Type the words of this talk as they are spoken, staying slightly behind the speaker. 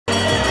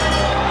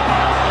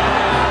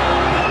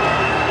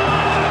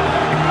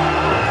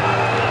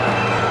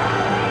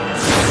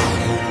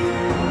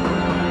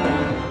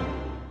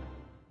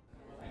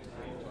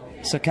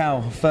So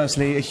Kal,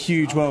 firstly, a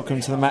huge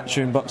welcome to the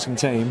Matchroom boxing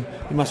team.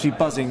 You must be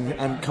buzzing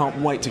and can't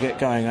wait to get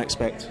going, I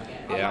expect.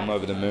 Yeah, I'm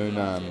over the moon.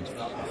 I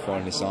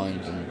finally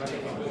signed and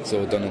it's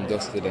all done and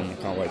dusted, and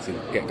can't wait to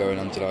get going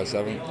on July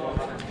 7th.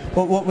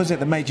 What was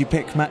it that made you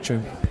pick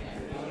Matchroom?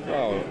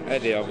 Well,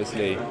 Eddie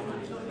obviously,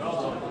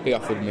 he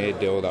offered me a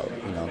deal that,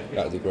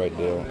 that was a great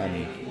deal,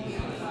 and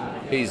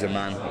he's a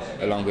man,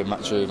 along with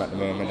Matchroom at the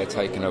moment. They're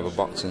taking over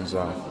boxing,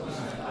 so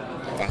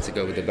I had to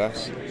go with the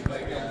best.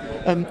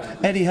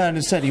 Eddie Hearn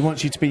has said he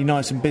wants you to be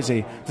nice and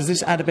busy. Does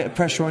this add a bit of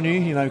pressure on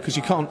you? Because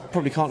you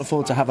probably can't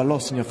afford to have a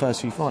loss in your first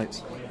few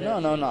fights.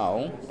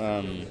 No.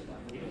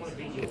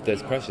 If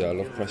there's pressure, I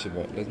love pressure,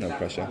 but there's no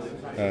pressure.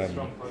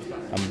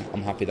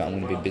 I'm happy that I'm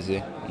going to be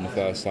busy in the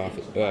first half,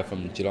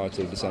 from July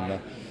till December,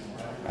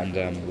 and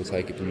we'll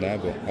take it from there.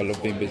 But I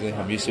love being busy.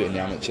 I'm used to it in the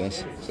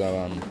amateurs,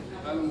 so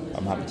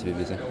I'm happy to be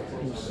busy.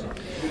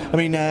 I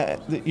mean,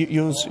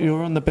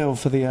 you're on the bill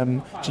for the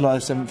July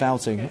 7th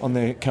outing on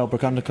the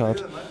Kelbrook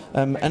undercard,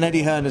 and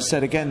Eddie Hearn has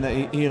said again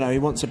that he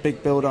wants a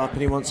big build-up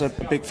and he wants a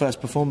big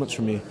first performance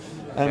from you.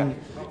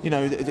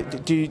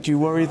 Do you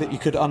worry that you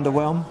could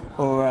underwhelm,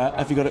 or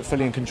have you got it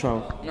fully in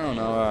control?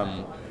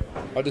 No.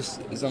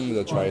 As long as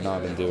I train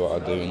hard and do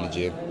what I do in the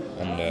gym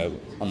and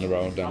on the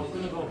road, then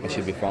I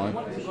should be fine.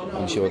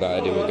 I'm sure that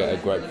Eddie will get a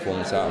great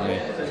performance out of me.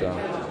 So.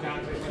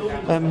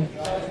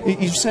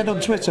 You've said on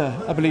Twitter,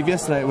 I believe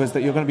yesterday it was,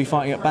 that you're going to be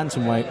fighting at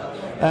bantamweight.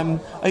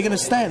 Are you going to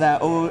stay at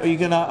that, or are you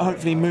going to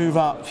hopefully move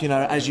up,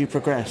 as you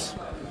progress?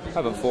 I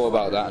haven't thought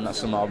about that, and that's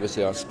something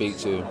obviously I speak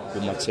to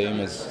with my team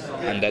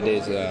and Eddie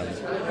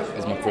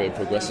as my career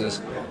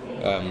progresses.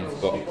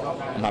 But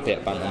I'm happy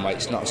at bantamweight.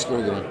 It's not a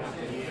struggle.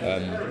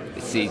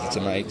 It's easy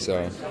to make,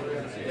 so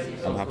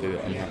I'm happy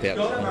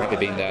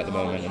being there at the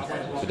moment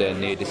and for the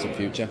near distant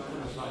future.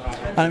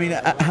 I mean,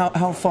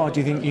 how far do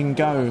you think you can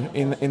go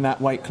in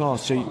that weight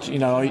class? So,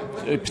 are you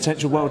a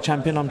potential world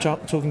champion I'm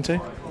talking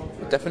to?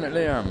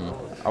 Definitely.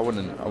 I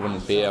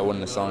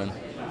wouldn't sign.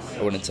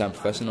 I wouldn't turn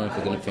professional if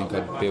I didn't think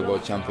I'd be a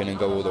world champion and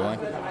go all the way.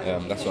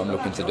 That's what I'm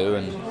looking to do,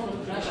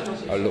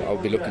 and I'll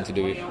be looking to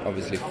do it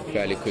obviously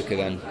fairly quicker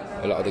than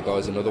a lot of the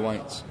guys in other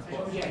weights.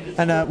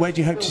 And where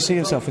do you hope to see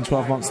yourself in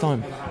 12 months'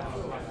 time?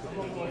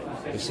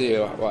 We'll see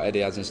what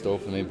Eddie has in store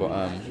for me, but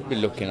we'll be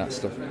looking at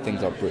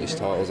things like British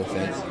titles, I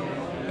think,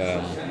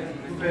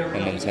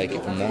 and then take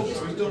it from there.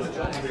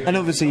 And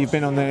obviously you've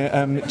been on the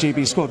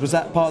GB squad. Was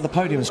that part of the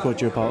podium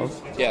squad you were part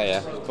of?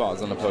 Yeah. I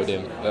was on the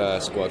podium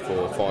squad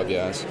for 5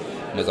 years.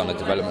 I was on the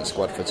development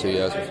squad for 2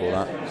 years before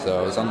that.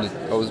 So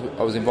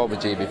I was involved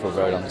with GB for a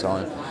very long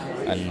time,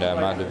 and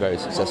I had a very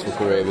successful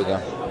career with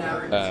them.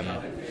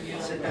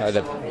 I had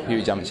a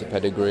huge amateur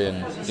pedigree,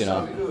 and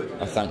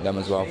I thank them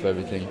as well for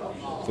everything,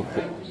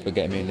 for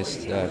getting me in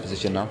this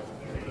position now.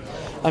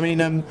 I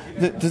mean,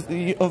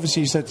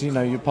 obviously you said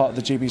you're part of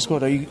the GB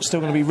squad. Are you still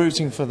going to be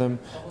rooting for them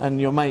and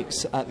your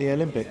mates at the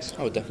Olympics?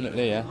 Oh,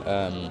 definitely, yeah.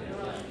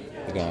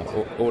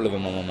 All of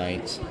them are my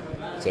mates,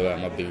 so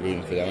I'll be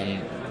rooting for them.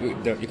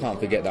 And you can't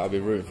forget that I'll be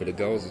rooting for the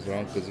girls as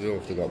well, because we've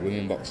also got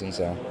women boxing,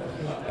 so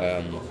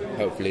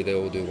hopefully they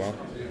all do well.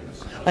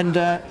 And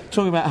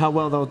talking about how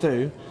well they'll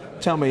do,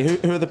 tell me,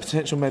 who are the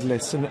potential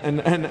medalists,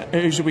 and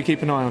who should we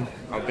keep an eye on?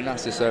 I've been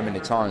asked this so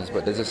many times,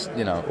 but there's just,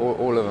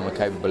 all of them are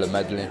capable of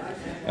medaling.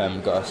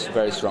 Got a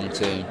very strong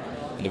team,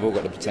 and they've all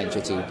got the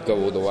potential to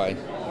go all the way.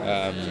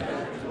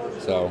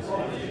 So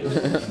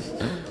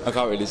I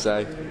can't really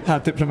say. How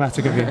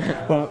diplomatic of you.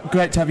 Well,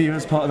 great to have you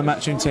as part of the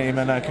Matchroom team,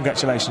 and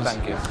congratulations.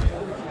 Thank you.